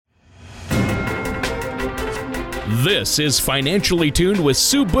This is Financially Tuned with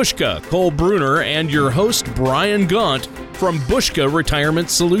Sue Bushka, Cole Bruner, and your host, Brian Gaunt from Bushka Retirement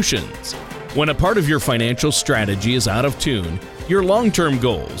Solutions. When a part of your financial strategy is out of tune, your long-term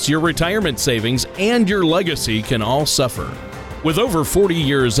goals, your retirement savings, and your legacy can all suffer. With over 40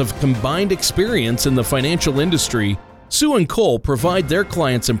 years of combined experience in the financial industry, Sue and Cole provide their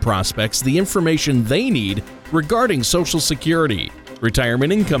clients and prospects the information they need regarding Social Security,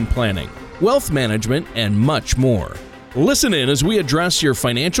 retirement income planning, wealth management, and much more. Listen in as we address your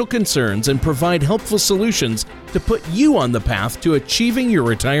financial concerns and provide helpful solutions to put you on the path to achieving your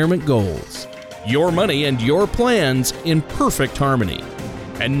retirement goals. Your money and your plans in perfect harmony.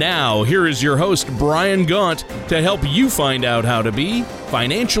 And now, here is your host, Brian Gaunt, to help you find out how to be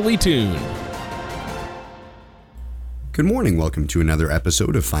financially tuned. Good morning. Welcome to another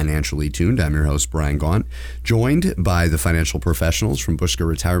episode of Financially Tuned. I'm your host, Brian Gaunt, joined by the financial professionals from Bushka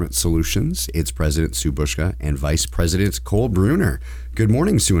Retirement Solutions. It's President Sue Bushka and Vice President Cole Bruner. Good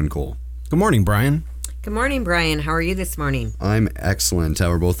morning, Sue and Cole. Good morning, Brian. Good morning, Brian. How are you this morning? I'm excellent.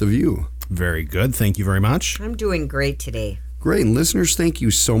 How are both of you? Very good. Thank you very much. I'm doing great today. Great. And listeners, thank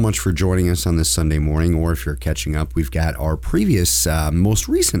you so much for joining us on this Sunday morning, or if you're catching up, we've got our previous, most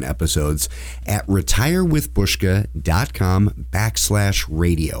recent episodes at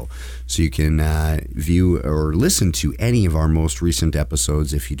retirewithbushka.com/radio. So you can view or listen to any of our most recent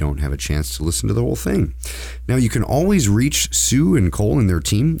episodes if you don't have a chance to listen to the whole thing. Now, you can always reach Sue and Cole and their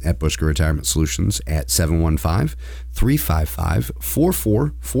team at Bushka Retirement Solutions at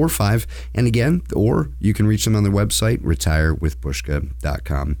 715-355-4445. And again, or you can reach them on their website, retirewithbushka.com.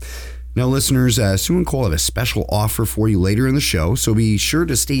 Now, listeners, Sue and Cole have a special offer for you later in the show, so be sure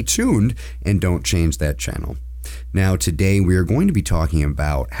to stay tuned and don't change that channel. Now, today we are going to be talking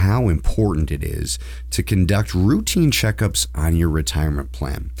about how important it is to conduct routine checkups on your retirement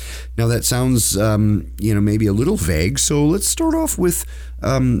plan. Now, that sounds, maybe a little vague, so let's start off with,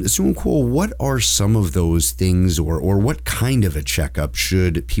 Sue and Cole, what are some of those things or what kind of a checkup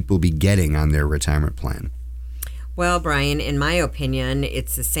should people be getting on their retirement plan? Well, Brian, in my opinion,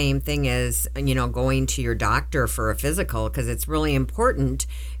 it's the same thing as, going to your doctor for a physical, because it's really important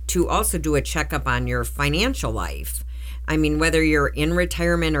to also do a checkup on your financial life. I mean, whether you're in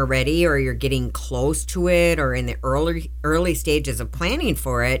retirement already or you're getting close to it or in the early stages of planning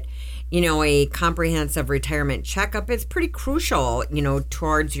for it, a comprehensive retirement checkup is pretty crucial,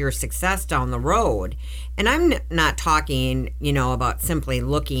 towards your success down the road. And I'm not talking, about simply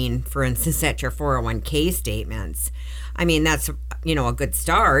looking, for instance, at your 401k statements. I mean, that's, a good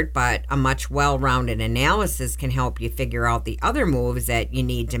start, but a much well-rounded analysis can help you figure out the other moves that you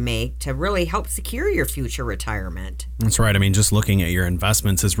need to make to really help secure your future retirement. That's right. I mean, just looking at your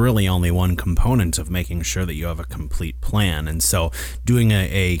investments is really only one component of making sure that you have a complete plan. And so doing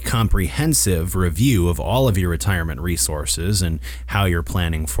a comprehensive review of all of your retirement resources and how you're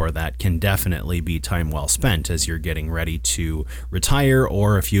planning for that can definitely be time well spent as you're getting ready to retire,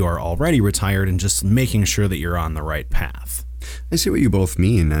 or if you are already retired, and just making sure that you're on the right path. I see what you both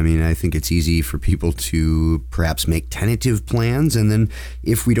mean. I mean, I think it's easy for people to perhaps make tentative plans, and then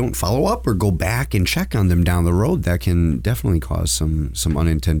if we don't follow up or go back and check on them down the road, that can definitely cause some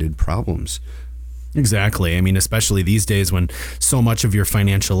unintended problems. Exactly. I mean, especially these days when so much of your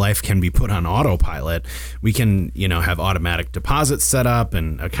financial life can be put on autopilot, we can, have automatic deposits set up,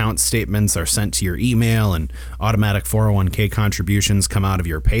 and account statements are sent to your email, and automatic 401k contributions come out of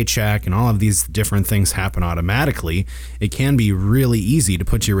your paycheck, and all of these different things happen automatically. It can be really easy to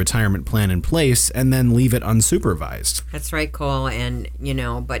put your retirement plan in place and then leave it unsupervised. That's right, Cole. And,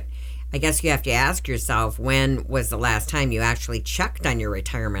 but I guess you have to ask yourself, when was the last time you actually checked on your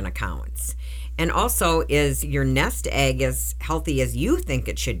retirement accounts? And also, is your nest egg as healthy as you think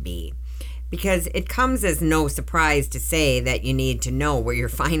it should be? Because it comes as no surprise to say that you need to know where your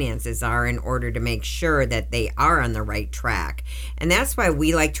finances are in order to make sure that they are on the right track. And that's why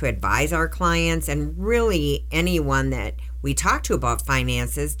we like to advise our clients, and really anyone that we talk to about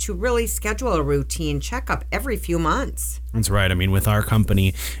finances, to really schedule a routine checkup every few months. That's right. I mean, with our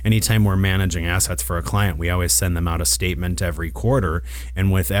company, anytime we're managing assets for a client, we always send them out a statement every quarter.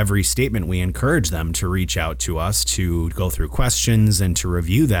 And with every statement, we encourage them to reach out to us to go through questions and to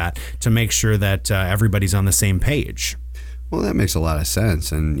review that to make sure that everybody's on the same page. Well, that makes a lot of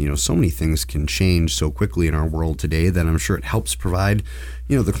sense. And, so many things can change so quickly in our world today that I'm sure it helps provide,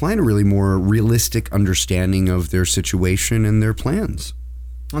 the client a really more realistic understanding of their situation and their plans.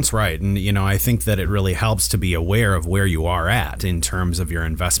 That's right. And, I think that it really helps to be aware of where you are at in terms of your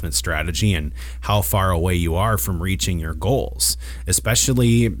investment strategy and how far away you are from reaching your goals,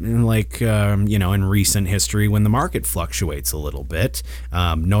 especially in recent history when the market fluctuates a little bit.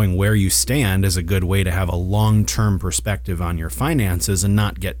 Knowing where you stand is a good way to have a long-term perspective on your finances and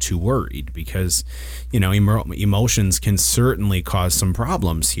not get too worried because, emotions can certainly cause some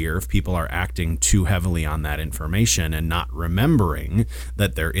problems here if people are acting too heavily on that information and not remembering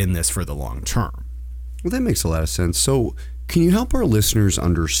that they're in this for the long term. Well, that makes a lot of sense. So can you help our listeners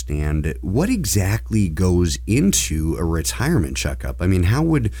understand what exactly goes into a retirement checkup? I mean, how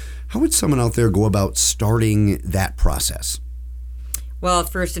would someone out there go about starting that process? Well,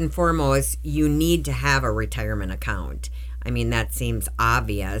 first and foremost, you need to have a retirement account. I mean, that seems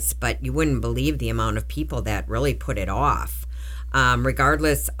obvious, but you wouldn't believe the amount of people that really put it off.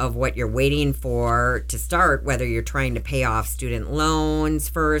 Regardless of what you're waiting for to start, whether you're trying to pay off student loans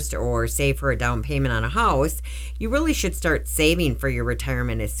first or save for a down payment on a house, you really should start saving for your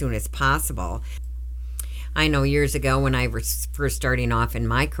retirement as soon as possible. I know years ago when I was first starting off in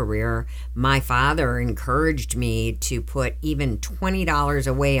my career, my father encouraged me to put even $20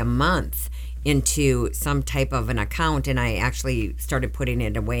 away a month into some type of an account, and I actually started putting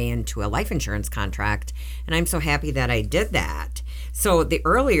it away into a life insurance contract, and I'm so happy that I did that. So the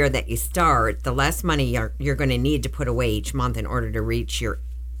earlier that you start, the less money you're going to need to put away each month in order to reach your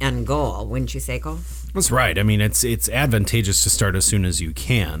end goal, wouldn't you say, Cole? That's right. I mean, it's advantageous to start as soon as you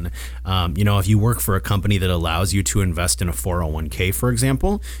can. If you work for a company that allows you to invest in a 401k, for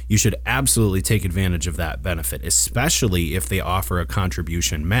example, you should absolutely take advantage of that benefit, especially if they offer a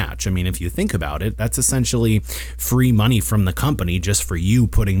contribution match. I mean, if you think about it, that's essentially free money from the company just for you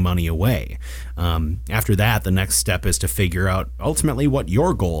putting money away. After that, the next step is to figure out ultimately what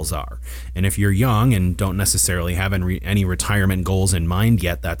your goals are. And if you're young and don't necessarily have any retirement goals in mind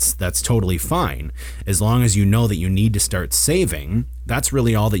yet, that's totally fine. As long as you know that you need to start saving, that's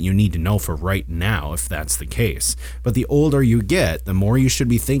really all that you need to know for right now, if that's the case. But the older you get, the more you should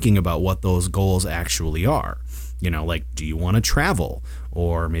be thinking about what those goals actually are. Do you want to travel?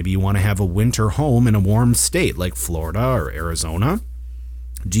 Or maybe you want to have a winter home in a warm state like Florida or Arizona?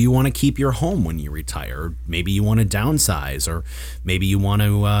 Do you want to keep your home when you retire? Maybe you want to downsize, or maybe you want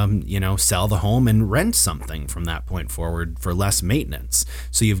to, sell the home and rent something from that point forward for less maintenance.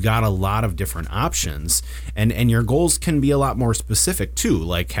 So you've got a lot of different options, and your goals can be a lot more specific too,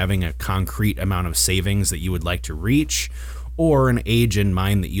 like having a concrete amount of savings that you would like to reach, or an age in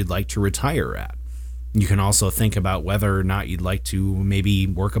mind that you'd like to retire at. You can also think about whether or not you'd like to maybe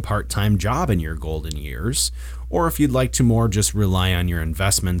work a part-time job in your golden years, or if you'd like to more just rely on your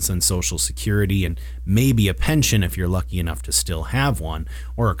investments and Social Security and maybe a pension if you're lucky enough to still have one,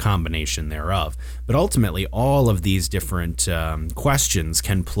 or a combination thereof. But ultimately, all of these different questions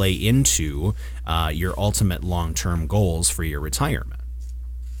can play into your ultimate long-term goals for your retirement.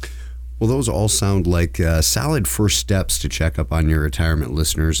 Well, those all sound like solid first steps to check up on your retirement,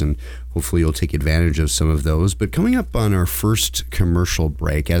 listeners, and hopefully you'll take advantage of some of those. But coming up on our first commercial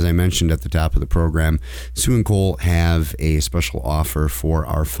break, as I mentioned at the top of the program, Sue and Cole have a special offer for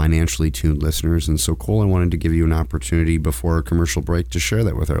our financially tuned listeners. And so, Cole, I wanted to give you an opportunity before our commercial break to share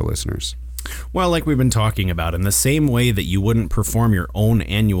that with our listeners. Well, like we've been talking about, in the same way that you wouldn't perform your own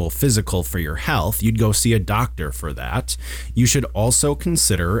annual physical for your health, you'd go see a doctor for that. You should also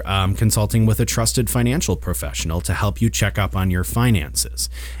consider consulting with a trusted financial professional to help you check up on your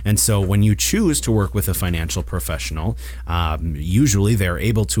finances. And so when you choose to work with a financial professional, usually they're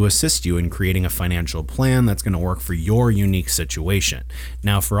able to assist you in creating a financial plan that's going to work for your unique situation.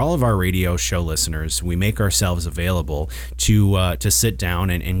 Now, for all of our radio show listeners, we make ourselves available to sit down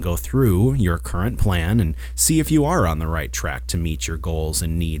and go through your current plan and see if you are on the right track to meet your goals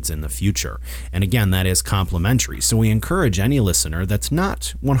and needs in the future. And again, that is complimentary. So we encourage any listener that's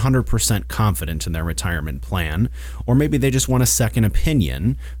not 100% confident in their retirement plan, or maybe they just want a second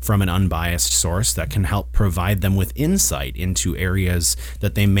opinion from an unbiased source that can help provide them with insight into areas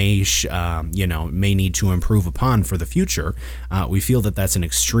that they may need to improve upon for the future. We feel that that's an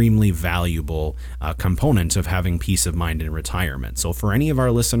extremely valuable component of having peace of mind in retirement. So for any of our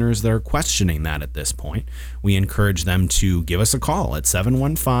listeners that are questioning that at this point, we encourage them to give us a call at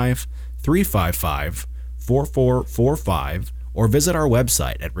 715-355-4445 or visit our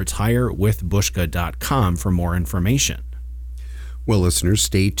website at retirewithbushka.com for more information. Well, listeners,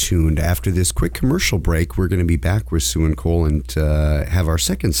 stay tuned. After this quick commercial break, we're going to be back with Sue and Cole and have our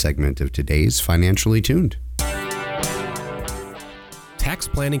second segment of today's Financially Tuned. Tax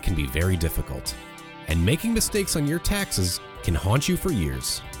planning can be very difficult, and making mistakes on your taxes can haunt you for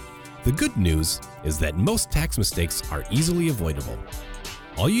years. The good news is that most tax mistakes are easily avoidable.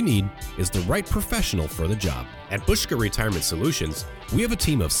 All you need is the right professional for the job. At Bushka Retirement Solutions, we have a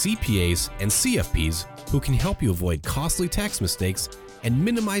team of CPAs and CFPs who can help you avoid costly tax mistakes and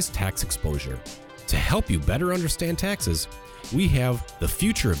minimize tax exposure. To help you better understand taxes, we have The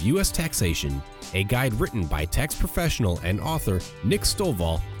Future of U.S. Taxation, a guide written by tax professional and author Nick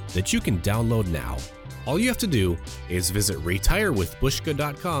Stovall that you can download now. All you have to do is visit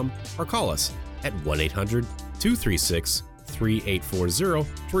retirewithbushka.com or call us at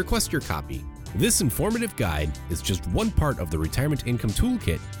 1-800-236-3840 to request your copy. This informative guide is just one part of the Retirement Income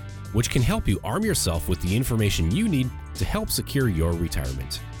Toolkit, which can help you arm yourself with the information you need to help secure your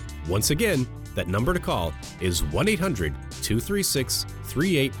retirement. Once again, that number to call is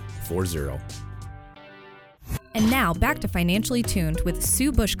 1-800-236-3840. And now back to Financially Tuned with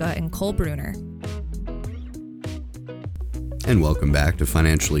Sue Bushka and Cole Bruner. And welcome back to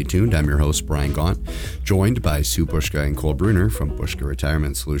Financially Tuned. I'm your host, Brian Gaunt, joined by Sue Bushka and Cole Bruner from Bushka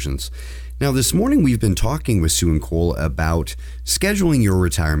Retirement Solutions. Now, this morning we've been talking with Sue and Cole about scheduling your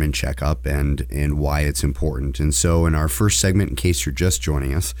retirement checkup and why it's important. And so in our first segment, in case you're just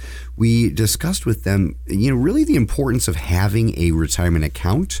joining us, we discussed with them, really the importance of having a retirement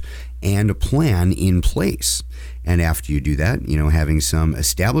account and a plan in place. And after you do that, having some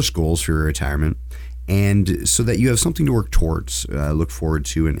established goals for your retirement, and so that you have something to work towards, look forward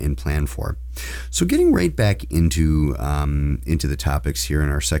to, and plan for. So getting right back into the topics here in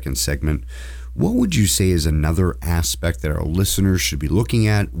our second segment, what would you say is another aspect that our listeners should be looking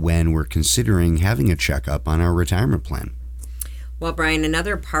at when we're considering having a checkup on our retirement plan? Well, Brian,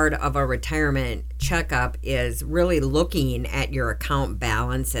 another part of a retirement checkup is really looking at your account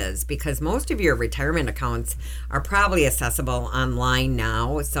balances, because most of your retirement accounts are probably accessible online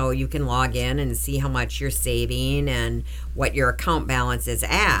now. So you can log in and see how much you're saving and what your account balance is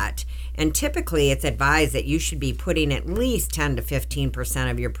at. And typically it's advised that you should be putting at least 10 to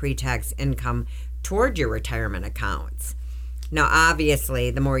 15% of your pre-tax income toward your retirement accounts. Now, obviously,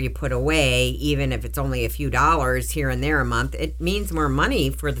 the more you put away, even if it's only a few dollars here and there a month, it means more money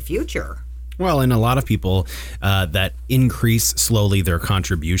for the future. Well, and a lot of people that increase slowly their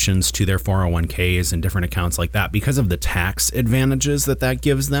contributions to their 401ks and different accounts like that because of the tax advantages that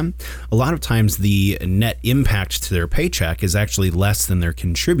gives them. A lot of times the net impact to their paycheck is actually less than they're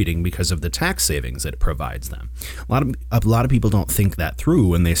contributing because of the tax savings that it provides them. A lot of people don't think that through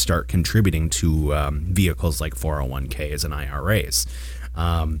when they start contributing to vehicles like 401ks and IRAs.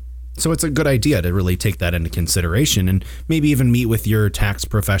 So it's a good idea to really take that into consideration and maybe even meet with your tax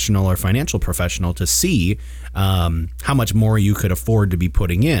professional or financial professional to see how much more you could afford to be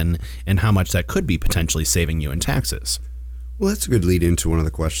putting in and how much that could be potentially saving you in taxes. Well, that's a good lead into one of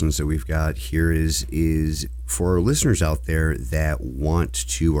the questions that we've got here is for our listeners out there that want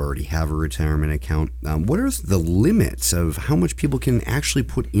to already have a retirement account, what are the limits of how much people can actually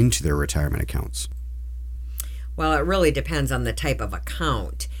put into their retirement accounts? Well, it really depends on the type of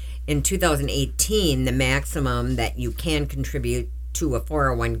account. In 2018, the maximum that you can contribute to a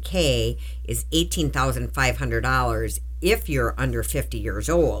 401k is $18,500 if you're under 50 years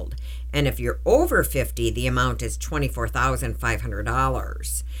old. And if you're over 50, the amount is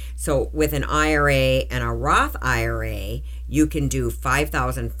 $24,500. So with an IRA and a Roth IRA, you can do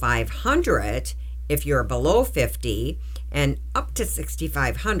 $5,500 if you're below 50 and up to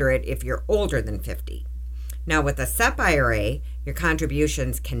 $6,500 if you're older than 50. Now, with a SEP IRA, your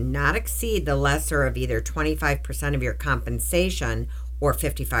contributions cannot exceed the lesser of either 25% of your compensation or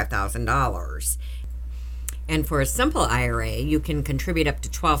 $55,000. And for a simple IRA, you can contribute up to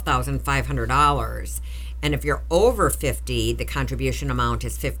 $12,500. And if you're over 50, the contribution amount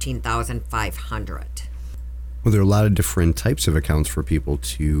is $15,500. Well, there are a lot of different types of accounts for people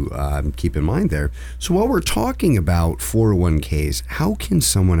to keep in mind there. So while we're talking about 401ks, how can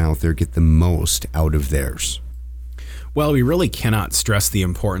someone out there get the most out of theirs? Well, we really cannot stress the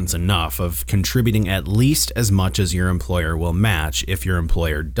importance enough of contributing at least as much as your employer will match if your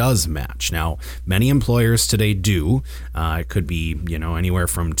employer does match. Now, many employers today do. It could be, anywhere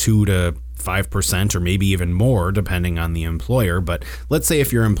from 2 to 5% or maybe even more depending on the employer. But let's say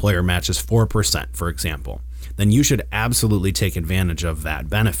if your employer matches 4%, for example, then you should absolutely take advantage of that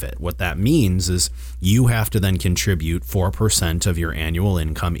benefit. What that means is you have to then contribute 4% of your annual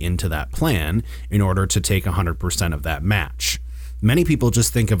income into that plan in order to take 100% of that match. Many people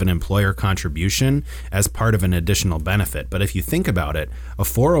just think of an employer contribution as part of an additional benefit, but if you think about it, a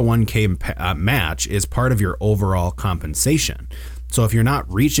 401k match is part of your overall compensation. So if you're not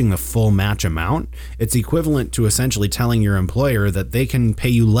reaching the full match amount, it's equivalent to essentially telling your employer that they can pay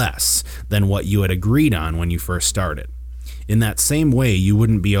you less than what you had agreed on when you first started. In that same way, you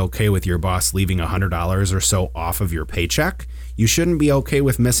wouldn't be okay with your boss leaving $100 or so off of your paycheck. you shouldn't be okay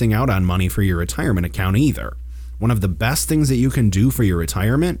with missing out on money for your retirement account either. One of the best things that you can do for your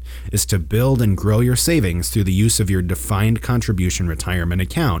retirement is to build and grow your savings through the use of your defined contribution retirement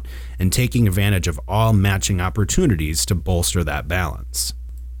account and taking advantage of all matching opportunities to bolster that balance.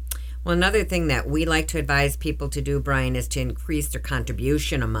 Well, another thing that we like to advise people to do, Brian, is to increase their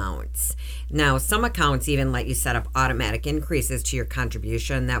contribution amounts. Now, some accounts even let you set up automatic increases to your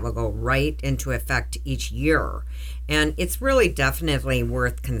contribution that will go right into effect each year. And it's really definitely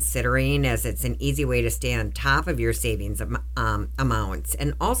worth considering, as it's an easy way to stay on top of your savings amounts.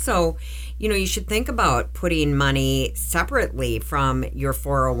 And also, you should think about putting money separately from your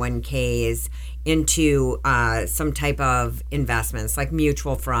 401ks into some type of investments like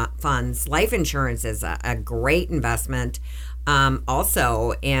mutual funds. Life insurance is a great investment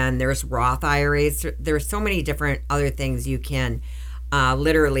also, and there's Roth IRAs. There's so many different other things you can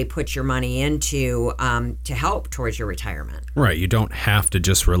literally put your money into to help towards your retirement. Right. You don't have to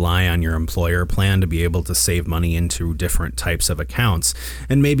just rely on your employer plan to be able to save money into different types of accounts.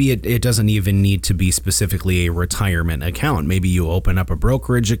 And maybe it doesn't even need to be specifically a retirement account. Maybe you open up a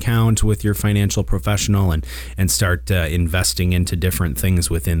brokerage account with your financial professional and start investing into different things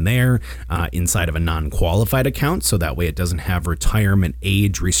within there inside of a non-qualified account. So that way it doesn't have retirement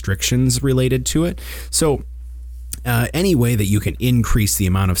age restrictions related to it. So any way that you can increase the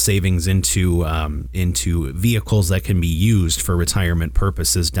amount of savings into vehicles that can be used for retirement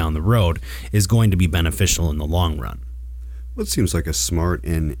purposes down the road is going to be beneficial in the long run. Well, it seems like a smart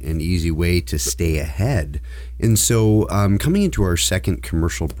and easy way to stay ahead. And so coming into our second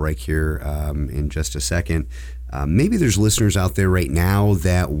commercial break here in just a second, maybe there's listeners out there right now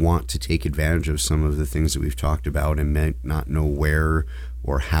that want to take advantage of some of the things that we've talked about and might not know where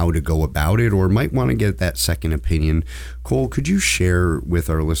or how to go about it, or might want to get that second opinion. Cole, could you share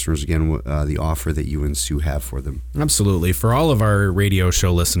with our listeners again the offer that you and Sue have for them? Absolutely. For all of our radio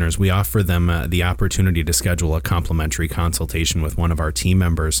show listeners, we offer them the opportunity to schedule a complimentary consultation with one of our team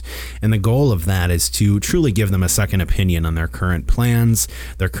members. And the goal of that is to truly give them a second opinion on their current plans,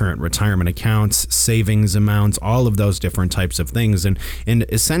 their current retirement accounts, savings amounts, all of those different types of things, and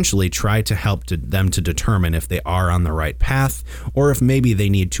essentially try to help them to determine if they are on the right path, or if maybe they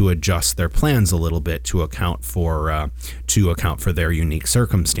need to adjust their plans a little bit to account for their unique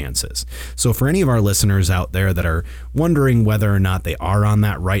circumstances. So for any of our listeners out there that are wondering whether or not they are on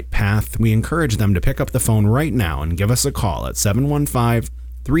that right path, we encourage them to pick up the phone right now and give us a call at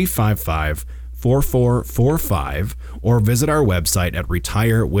 715-355-4445 or visit our website at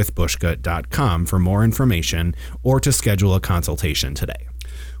retirewithbushka.com for more information or to schedule a consultation today.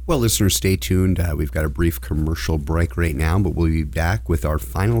 Well, listeners, stay tuned. We've got a brief commercial break right now, but we'll be back with our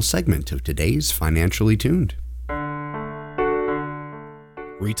final segment of today's Financially Tuned.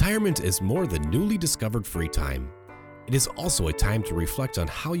 Retirement is more than newly discovered free time. It is also a time to reflect on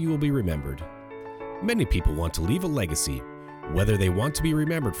how you will be remembered. Many people want to leave a legacy, whether they want to be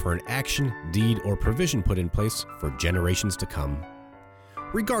remembered for an action, deed, or provision put in place for generations to come.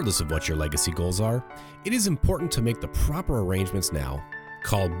 Regardless of what your legacy goals are, it is important to make the proper arrangements now.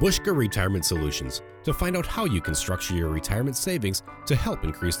 Call Bushka Retirement Solutions to find out how you can structure your retirement savings to help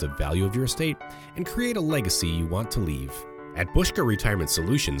increase the value of your estate and create a legacy you want to leave. At Bushka Retirement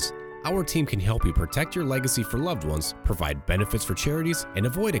Solutions, our team can help you protect your legacy for loved ones, provide benefits for charities, and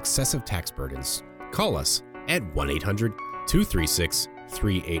avoid excessive tax burdens. Call us at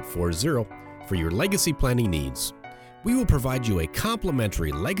 1-800-236-3840 for your legacy planning needs. We will provide you a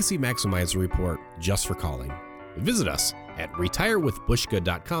complimentary Legacy Maximizer report just for calling. Visit us at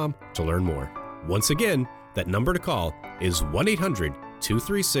retirewithbushka.com to learn more. Once again, that number to call is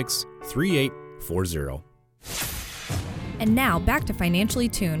 1-800-236-3840. And now back to Financially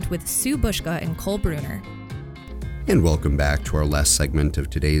Tuned with Sue Bushka and Cole Bruner. And welcome back to our last segment of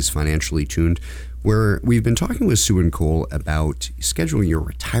today's Financially Tuned, where we've been talking with Sue and Cole about scheduling your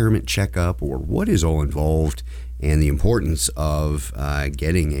retirement checkup, or what is all involved, and the importance of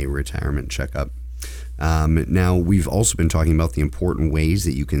getting a retirement checkup. Now, we've also been talking about the important ways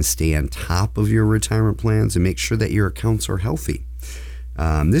that you can stay on top of your retirement plans and make sure that your accounts are healthy.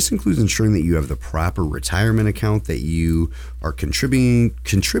 This includes ensuring that you have the proper retirement account that you are contributing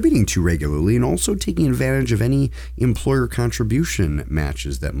to regularly, and also taking advantage of any employer contribution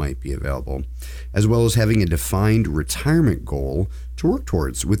matches that might be available, as well as having a defined retirement goal to work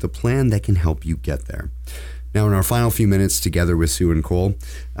towards with a plan that can help you get there. Now, in our final few minutes together with Sue and Cole,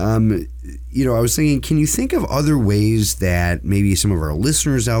 I was thinking, can you think of other ways that maybe some of our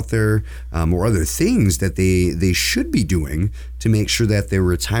listeners out there, or other things that they should be doing to make sure that their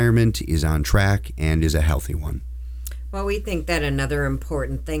retirement is on track and is a healthy one? Well, we think that another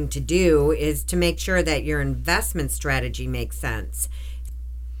important thing to do is to make sure that your investment strategy makes sense.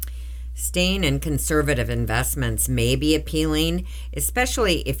 Staying in conservative investments may be appealing,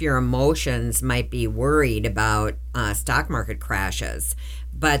 especially if your emotions might be worried about stock market crashes.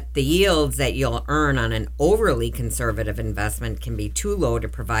 But the yields that you'll earn on an overly conservative investment can be too low to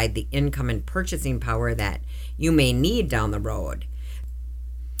provide the income and purchasing power that you may need down the road,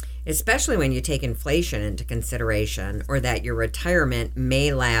 especially when you take inflation into consideration, or that your retirement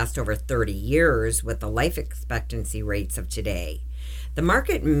may last over 30 years with the life expectancy rates of today. The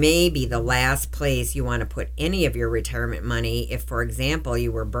market may be the last place you want to put any of your retirement money if, for example,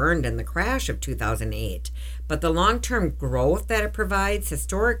 you were burned in the crash of 2008. But the long-term growth that it provides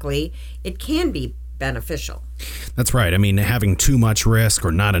historically, it can be beneficial. That's right. I mean, having too much risk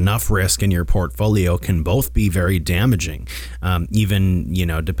or not enough risk in your portfolio can both be very damaging. Even,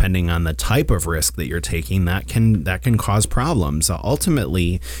 depending on the type of risk that you're taking, that can cause problems.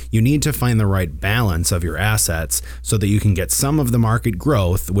 Ultimately, you need to find the right balance of your assets so that you can get some of the market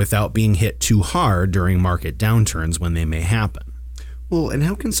growth without being hit too hard during market downturns when they may happen. Well, and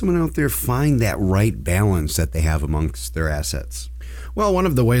how can someone out there find that right balance that they have amongst their assets? Well, one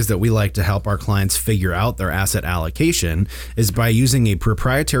of the ways that we like to help our clients figure out their asset allocation is by using a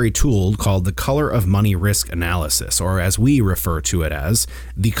proprietary tool called the Color of Money Risk Analysis, or as we refer to it as,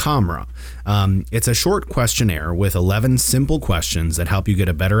 the COMRA. It's a short questionnaire with 11 simple questions that help you get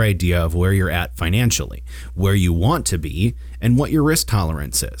a better idea of where you're at financially, where you want to be, and what your risk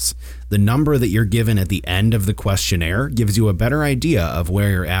tolerance is. The number that you're given at the end of the questionnaire gives you a better idea of where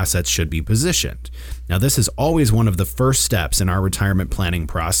your assets should be positioned. Now, this is always one of the first steps in our retirement planning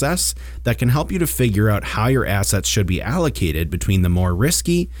process that can help you to figure out how your assets should be allocated between the more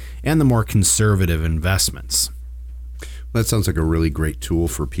risky and the more conservative investments. That sounds like a really great tool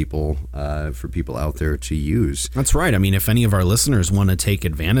for people out there to use. That's right. I mean, if any of our listeners want to take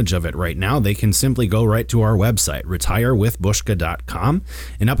advantage of it right now, they can simply go right to our website, retirewithbushka.com,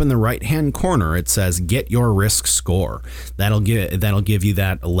 and up in the right-hand corner, it says Get Your Risk Score. That'll give you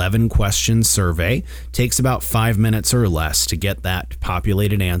that 11-question survey. Takes about 5 minutes or less to get that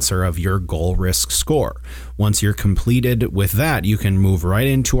populated answer of your goal risk score. Once you're completed with that, you can move right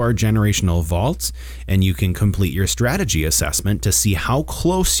into our generational vault, and you can complete your strategy assessment to see how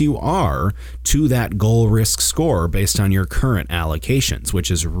close you are to that goal risk score based on your current allocations, which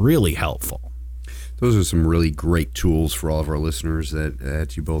is really helpful. Those are some really great tools for all of our listeners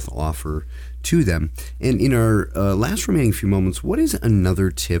that you both offer to them. And in our last remaining few moments, what is another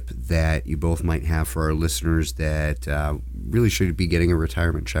tip that you both might have for our listeners that really should be getting a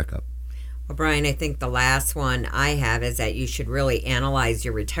retirement checkup? Well, Brian, I think the last one I have is that you should really analyze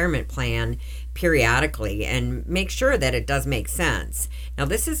your retirement plan periodically and make sure that it does make sense. Now,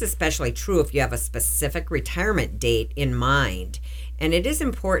 this is especially true if you have a specific retirement date in mind. And it is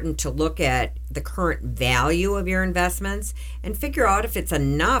important to look at the current value of your investments and figure out if it's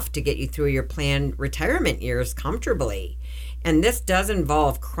enough to get you through your planned retirement years comfortably. And this does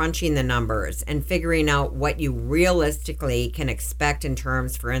involve crunching the numbers and figuring out what you realistically can expect in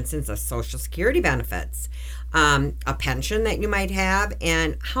terms, for instance, of Social Security benefits, a pension that you might have,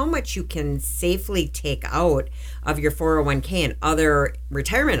 and how much you can safely take out of your 401k and other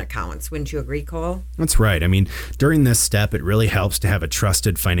retirement accounts. Wouldn't you agree, Cole? That's right. I mean, during this step, it really helps to have a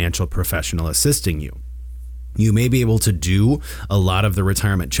trusted financial professional assisting you. You may be able to do a lot of the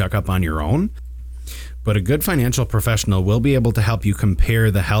retirement checkup on your own, but a good financial professional will be able to help you compare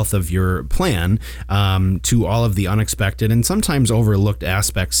the health of your plan to all of the unexpected and sometimes overlooked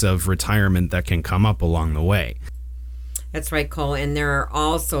aspects of retirement that can come up along the way. That's right, Cole. And there are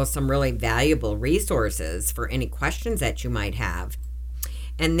also some really valuable resources for any questions that you might have.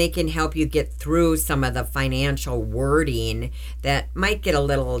 And they can help you get through some of the financial wording that might get a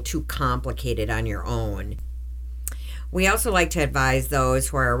little too complicated on your own. We also like to advise those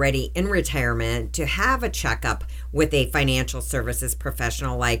who are already in retirement to have a checkup with a financial services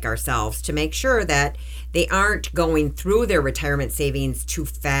professional like ourselves to make sure that they aren't going through their retirement savings too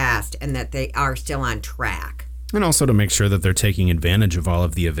fast and that they are still on track. And also to make sure that they're taking advantage of all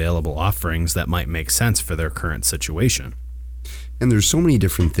of the available offerings that might make sense for their current situation. And there's so many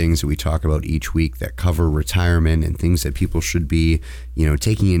different things that we talk about each week that cover retirement and things that people should be,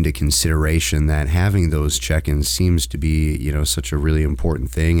 taking into consideration, that having those check-ins seems to be, such a really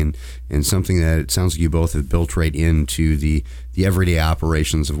important thing and something that it sounds like you both have built right into the everyday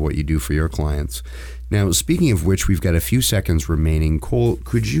operations of what you do for your clients. Now, speaking of which, we've got a few seconds remaining. Cole,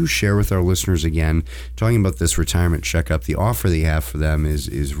 could you share with our listeners again, talking about this retirement checkup, the offer that you have for them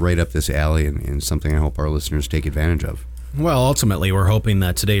is right up this alley and something I hope our listeners take advantage of. Well, ultimately, we're hoping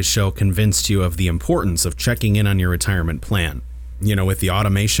that today's show convinced you of the importance of checking in on your retirement plan. You know, with the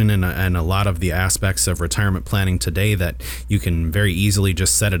automation and a lot of the aspects of retirement planning today, that you can very easily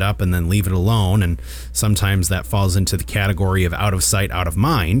just set it up and then leave it alone. And sometimes that falls into the category of out of sight, out of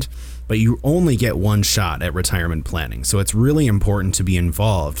mind. But you only get one shot at retirement planning. So it's really important to be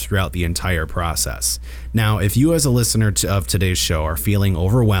involved throughout the entire process. Now, if you as a listener of today's show are feeling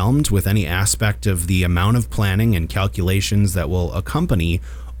overwhelmed with any aspect of the amount of planning and calculations that will accompany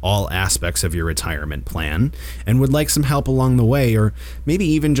all aspects of your retirement plan and would like some help along the way, or maybe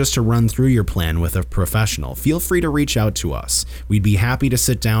even just to run through your plan with a professional, feel free to reach out to us. We'd be happy to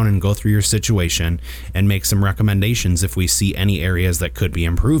sit down and go through your situation and make some recommendations if we see any areas that could be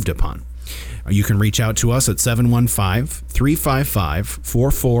improved upon. You can reach out to us at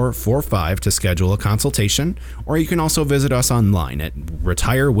 715-355-4445 to schedule a consultation, or you can also visit us online at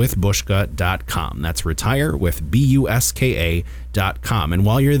retirewithbushka.com. That's retirewithbuska.com. And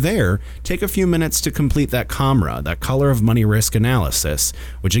while you're there, take a few minutes to complete that COMRA, that color of money risk analysis,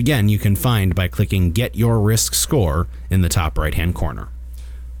 which again you can find by clicking Get Your Risk Score in the top right-hand corner.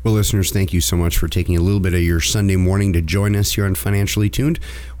 Well, listeners, thank you so much for taking a little bit of your Sunday morning to join us here on Financially Tuned.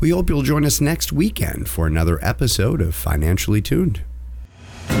 We hope you'll join us next weekend for another episode of Financially Tuned.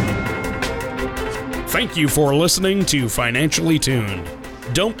 Thank you for listening to Financially Tuned.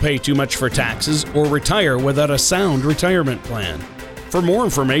 Don't pay too much for taxes or retire without a sound retirement plan. For more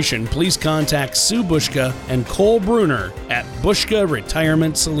information, please contact Sue Bushka and Cole Bruner at Bushka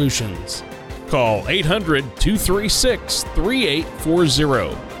Retirement Solutions. Call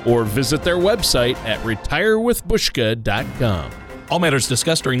 800-236-3840 or visit their website at retirewithbushka.com. All matters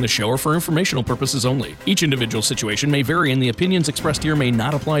discussed during the show are for informational purposes only. Each individual situation may vary, and the opinions expressed here may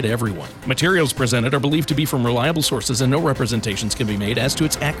not apply to everyone. Materials presented are believed to be from reliable sources, and no representations can be made as to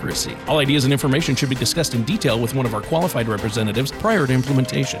its accuracy. All ideas and information should be discussed in detail with one of our qualified representatives prior to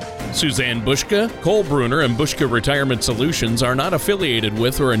implementation. Suzanne Bushka, Cole Bruner, and Bushka Retirement Solutions are not affiliated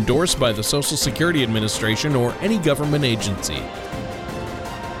with or endorsed by the Social Security Administration or any government agency.